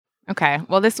Okay.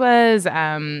 Well, this was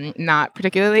not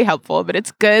particularly helpful, but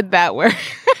it's good that we're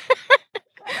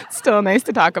still nice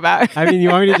to talk about. I mean, you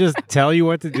want me to just tell you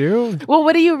what to do? Well,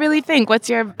 what do you really think? What's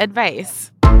your advice?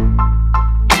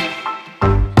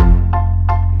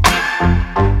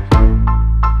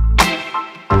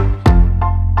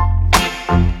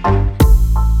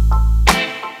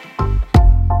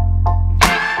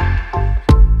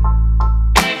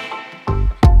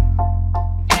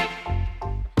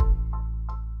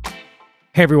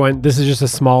 Hey everyone, this is just a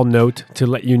small note to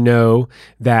let you know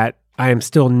that I am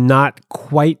still not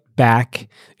quite back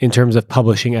in terms of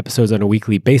publishing episodes on a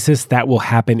weekly basis. That will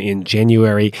happen in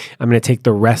January. I'm going to take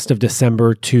the rest of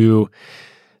December to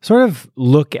sort of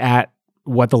look at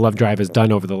what the Love Drive has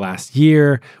done over the last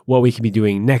year, what we can be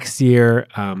doing next year.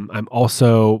 I'm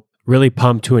also really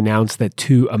pumped to announce that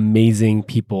two amazing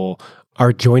people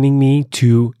are joining me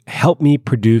to help me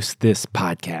produce this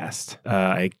podcast.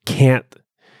 I can't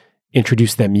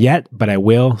introduce them yet, but I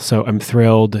will. So I'm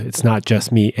thrilled. It's not just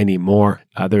me anymore.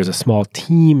 There's a small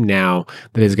team now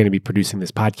that is going to be producing this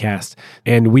podcast.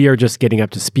 And we are just getting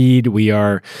up to speed. We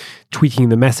are tweaking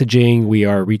the messaging. We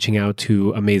are reaching out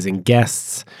to amazing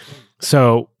guests.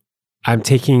 So I'm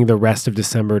taking the rest of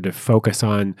December to focus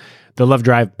on the Love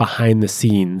Drive behind the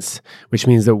scenes, which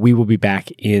means that we will be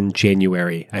back in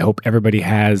January. I hope everybody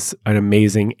has an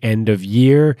amazing end of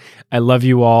year. I love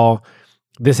you all.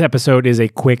 This episode is a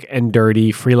quick and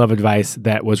dirty free love advice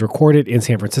that was recorded in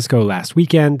San Francisco last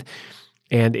weekend.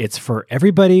 And it's for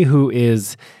everybody who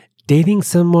is dating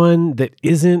someone that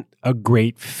isn't a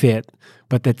great fit,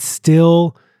 but that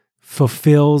still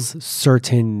fulfills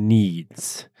certain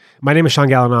needs. My name is Sean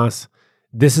Galanos.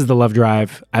 This is The Love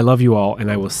Drive. I love you all,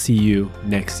 and I will see you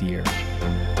next year.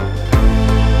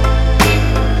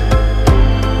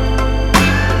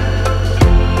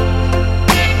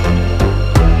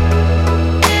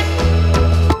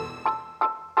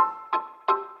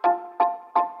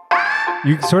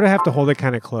 You sort of have to hold it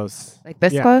kind of close. Like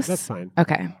this close? That's fine.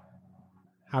 Okay.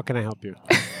 How can I help you?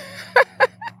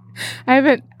 I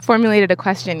haven't formulated a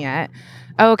question yet.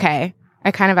 Okay. I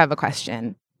kind of have a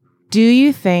question. Do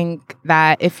you think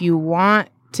that if you want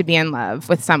to be in love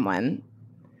with someone,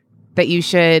 that you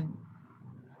should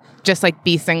just like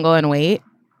be single and wait?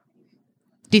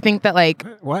 Do you think that like...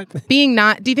 What? Do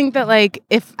you think that like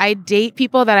if I date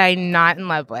people that I'm not in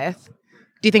love with,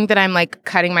 do you think that I'm like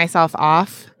cutting myself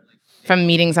off from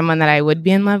meeting someone that I would be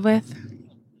in love with?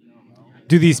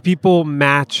 Do these people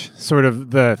match sort of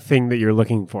the thing that you're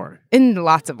looking for? In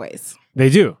lots of ways.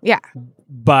 They do? Yeah.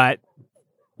 But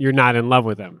you're not in love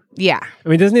with them? Yeah. I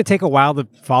mean, doesn't it take a while to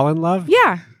fall in love?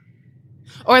 Yeah.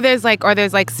 Or there's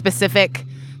like specific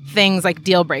things like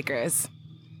deal breakers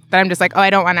that I'm just like,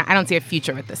 I don't see a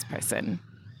future with this person.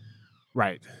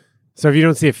 Right. So if you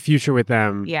don't see a future with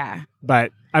them. Yeah.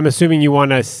 But I'm assuming you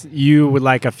would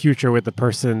like a future with the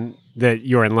person that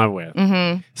you're in love with.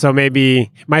 Mm-hmm. So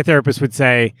maybe my therapist would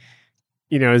say,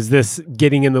 is this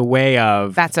getting in the way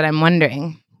of... That's what I'm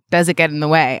wondering. Does it get in the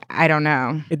way? I don't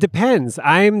know. It depends.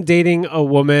 I'm dating a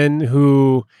woman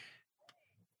who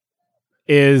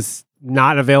is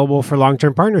not available for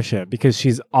long-term partnership because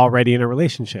she's already in a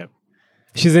relationship.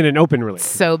 She's in an open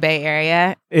relationship. So Bay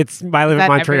Area. I live in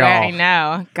Montreal. I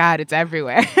know. God, it's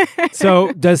everywhere.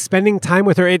 So does spending time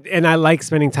with her, and I like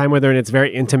spending time with her, and it's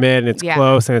very intimate, and it's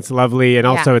close, and it's lovely, and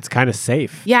also it's kind of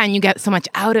safe. Yeah, and you get so much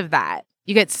out of that.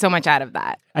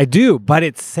 I do, but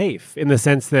it's safe in the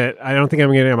sense that I don't think I'm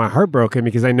going to get my heart broken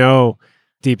because I know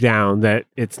deep down that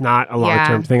it's not a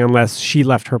long-term thing unless she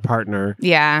left her partner.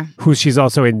 Yeah. Who she's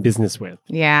also in business with.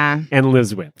 Yeah. And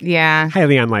lives with. Yeah.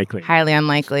 Highly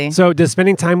unlikely. So does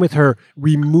spending time with her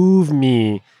remove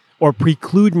me or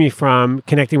preclude me from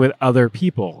connecting with other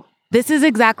people? This is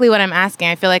exactly what I'm asking.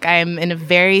 I feel like I'm in a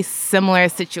very similar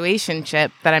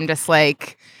situationship that I'm just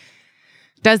like,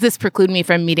 does this preclude me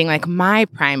from meeting like my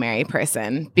primary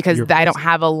person? Because I don't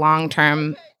have a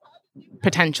long-term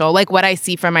potential. Like what I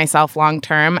see for myself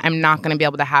long-term, I'm not going to be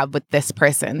able to have with this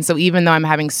person. So even though I'm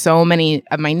having so many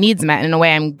of my needs met, in a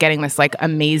way I'm getting this like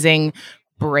amazing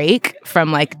break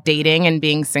from like dating and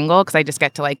being single because I just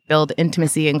get to like build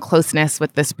intimacy and closeness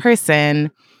with this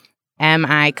person. Am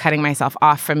I cutting myself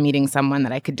off from meeting someone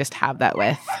that I could just have that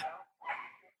with?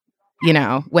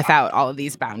 Without all of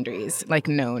these boundaries, like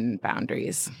known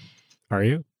boundaries. Are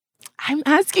you? I'm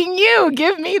asking you.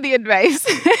 Give me the advice.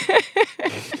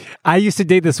 I used to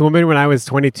date this woman when I was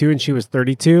 22 and she was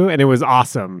 32, and it was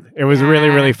awesome. It was really,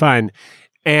 really fun.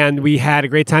 And we had a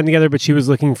great time together, but she was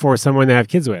looking for someone to have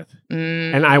kids with.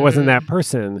 And I wasn't that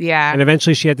person. Yeah. And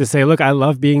eventually she had to say, look, I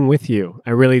love being with you.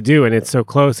 I really do. And it's so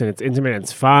close and it's intimate and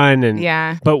it's fun. And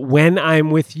yeah. But when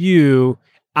I'm with you,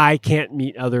 I can't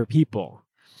meet other people.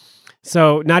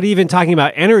 So not even talking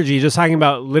about energy, just talking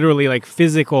about literally like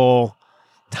physical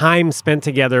time spent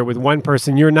together with one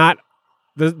person. You're not,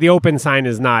 the open sign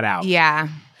is not out. Yeah.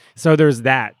 So there's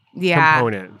that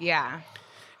component. Yeah.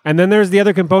 And then there's the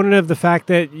other component of the fact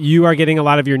that you are getting a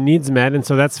lot of your needs met. And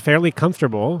so that's fairly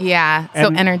comfortable. Yeah.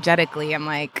 And so energetically, I'm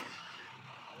like,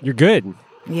 you're good.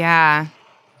 Yeah.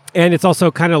 And it's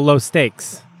also kind of low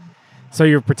stakes. So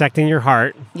you're protecting your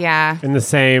heart. Yeah. At the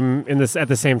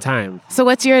same time. So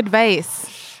what's your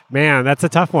advice? Man, that's a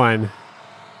tough one.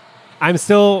 I'm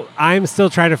still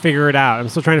trying to figure it out. I'm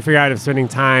still trying to figure out if spending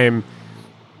time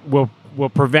will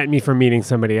prevent me from meeting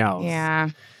somebody else. Yeah.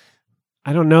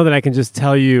 I don't know that I can just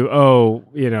tell you,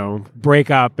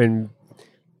 break up and,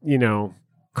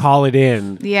 call it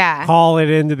in. Yeah. Call it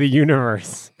into the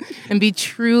universe. And be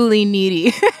truly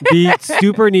needy. Be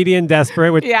super needy and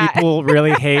desperate, which people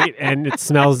really hate, and it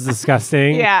smells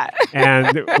disgusting. Yeah.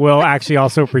 And will actually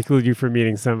also preclude you from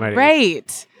meeting somebody.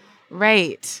 Right.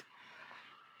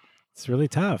 It's really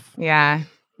tough. Yeah.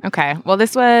 Okay. Well,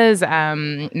 this was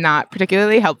not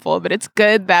particularly helpful, but it's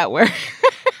good that we're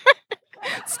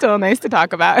still nice to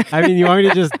talk about. I mean, you want me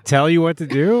to just tell you what to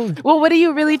do? Well, what do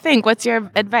you really think? What's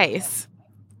your advice?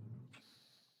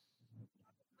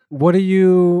 What do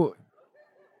you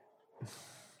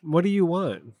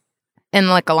want? In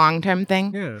like a long-term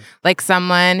thing? Yeah. Like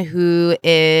someone who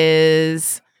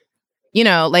is,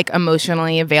 like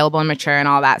emotionally available and mature and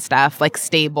all that stuff, like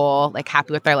stable, like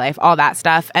happy with their life, all that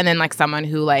stuff. And then like someone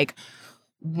who like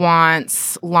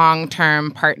wants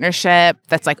long-term partnership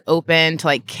that's like open to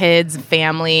like kids,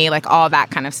 family, like all that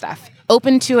kind of stuff.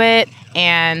 Open to it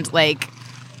and like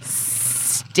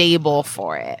stable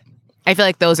for it. I feel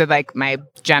like those are like my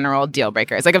general deal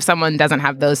breakers. Like if someone doesn't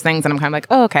have those things, then I'm kind of like,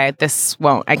 oh, okay,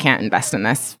 I can't invest in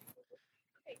this.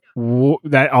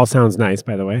 That all sounds nice,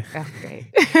 by the way. Oh, great.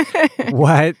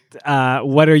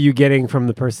 What are you getting from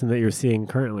the person that you're seeing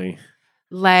currently?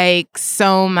 Like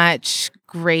so much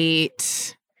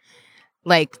great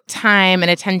like time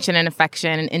and attention and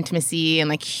affection and intimacy and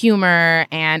like humor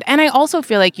and I also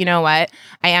feel like, you know what,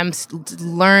 I am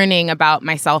learning about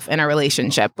myself in a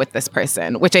relationship with this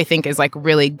person, which I think is like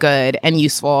really good and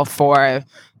useful for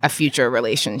a future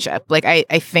relationship. Like I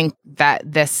think that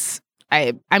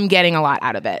I'm getting a lot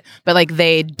out of it, but like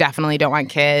they definitely don't want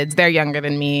kids. They're younger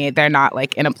than me. They're not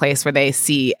like in a place where they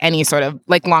see any sort of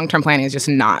like long-term planning is just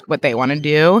not what they want to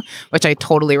do, which I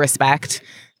totally respect.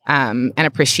 And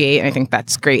appreciate. And I think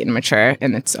that's great and mature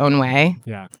in its own way.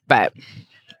 Yeah. But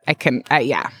I'm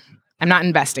not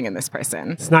investing in this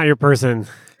person. It's not your person.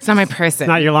 It's not my person. It's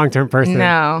not your long-term person.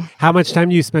 No. How much time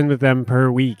do you spend with them per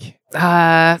week?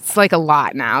 It's like a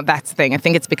lot now. That's the thing. I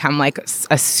think it's become like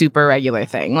a super regular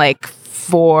thing, like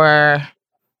 4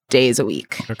 days a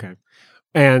week. Okay.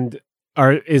 And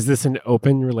is this an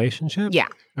open relationship? Yeah.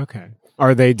 Okay.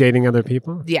 Are they dating other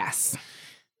people? Yes.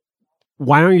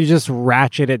 Why don't you just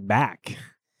ratchet it back?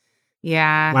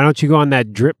 Yeah. Why don't you go on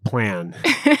that drip plan?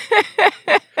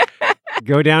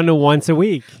 Go down to once a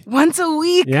week. Once a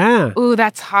week? Yeah. Ooh,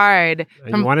 that's hard.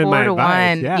 From 4 to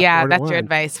 1. Yeah, that's your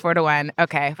advice. 4 to 1.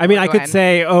 Okay. I mean, I could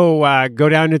say, go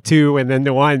down to 2 and then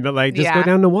to 1, but like just go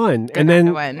down to 1. And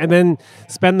then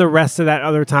spend the rest of that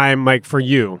other time like for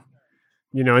you.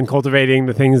 And cultivating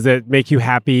the things that make you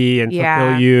happy and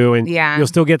fulfill you. And you'll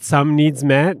still get some needs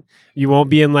met. You won't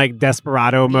be in like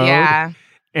desperado mode. Yeah.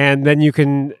 And then you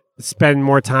can spend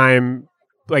more time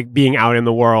like being out in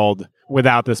the world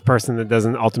without this person that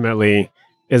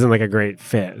isn't like a great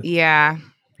fit. Yeah.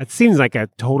 It seems like a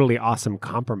totally awesome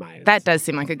compromise. That does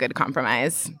seem like a good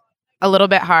compromise. A little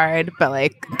bit hard, but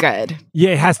like good. Yeah,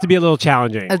 it has to be a little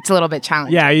challenging. It's a little bit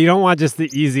challenging. Yeah, you don't want just the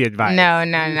easy advice. No.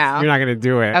 You're not going to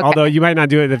do it. Okay. Although you might not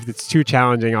do it if it's too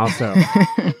challenging also.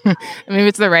 Maybe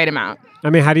it's the right amount. I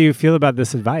mean, how do you feel about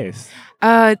this advice?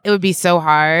 It would be so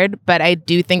hard, but I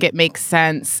do think it makes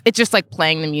sense. It's just like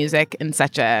playing the music in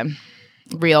such a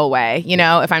real way.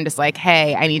 If I'm just like,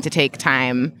 hey, I need to take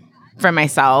time for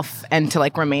myself and to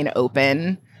like remain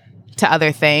open to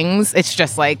other things. It's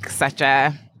just like such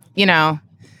a,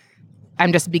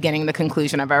 I'm just beginning the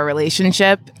conclusion of our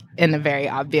relationship in a very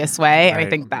obvious way. Right. And I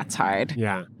think that's hard.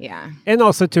 Yeah. Yeah. And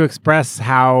also to express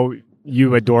how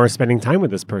you adore spending time with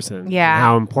this person. Yeah.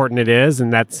 How important it is.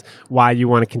 And that's why you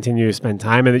want to continue to spend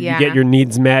time and that you get your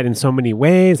needs met in so many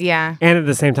ways. Yeah. And at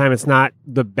the same time, it's not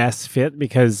the best fit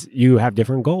because you have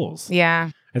different goals.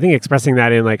 Yeah. I think expressing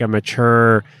that in like a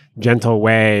mature, gentle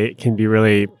way can be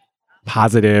really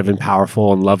positive and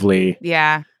powerful and lovely.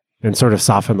 Yeah. And sort of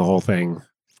soften the whole thing.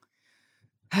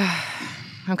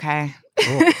 Okay.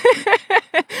 Cool.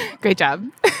 Great job.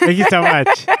 Thank you so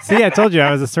much. See, I told you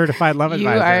I was a certified love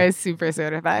advisor. You are super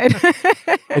certified.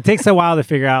 It takes a while to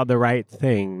figure out the right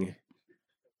thing.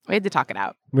 We had to talk it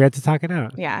out. We had to talk it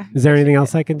out. Yeah. Is there anything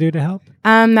else I can do to help?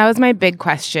 That was my big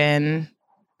question.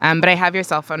 But I have your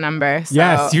cell phone number. So.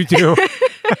 Yes, you do.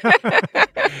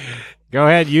 Go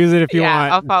ahead, use it if you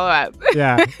want. I'll follow up.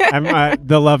 Yeah, I'm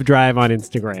the Love Drive on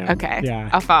Instagram. Okay. Yeah.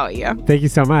 I'll follow you. Thank you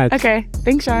so much. Okay.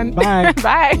 Thanks, Sean. Bye.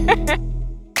 Bye.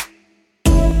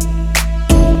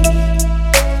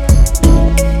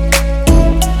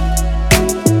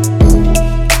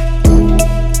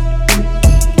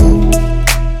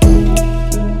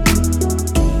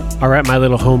 All right, my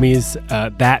little homies,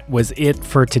 that was it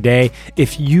for today.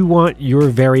 If you want your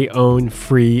very own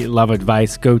free love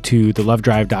advice, go to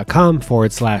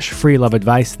thelovedrive.com/free love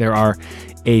advice. There are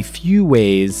a few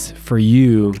ways for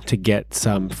you to get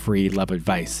some free love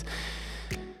advice.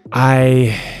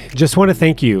 I just want to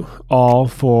thank you all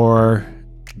for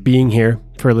being here,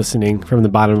 for listening from the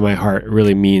bottom of my heart. It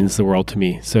really means the world to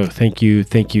me. So thank you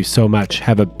so much.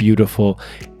 Have a beautiful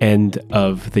end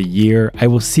of the year. I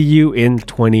will see you in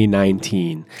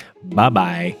 2019.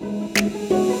 Bye-bye.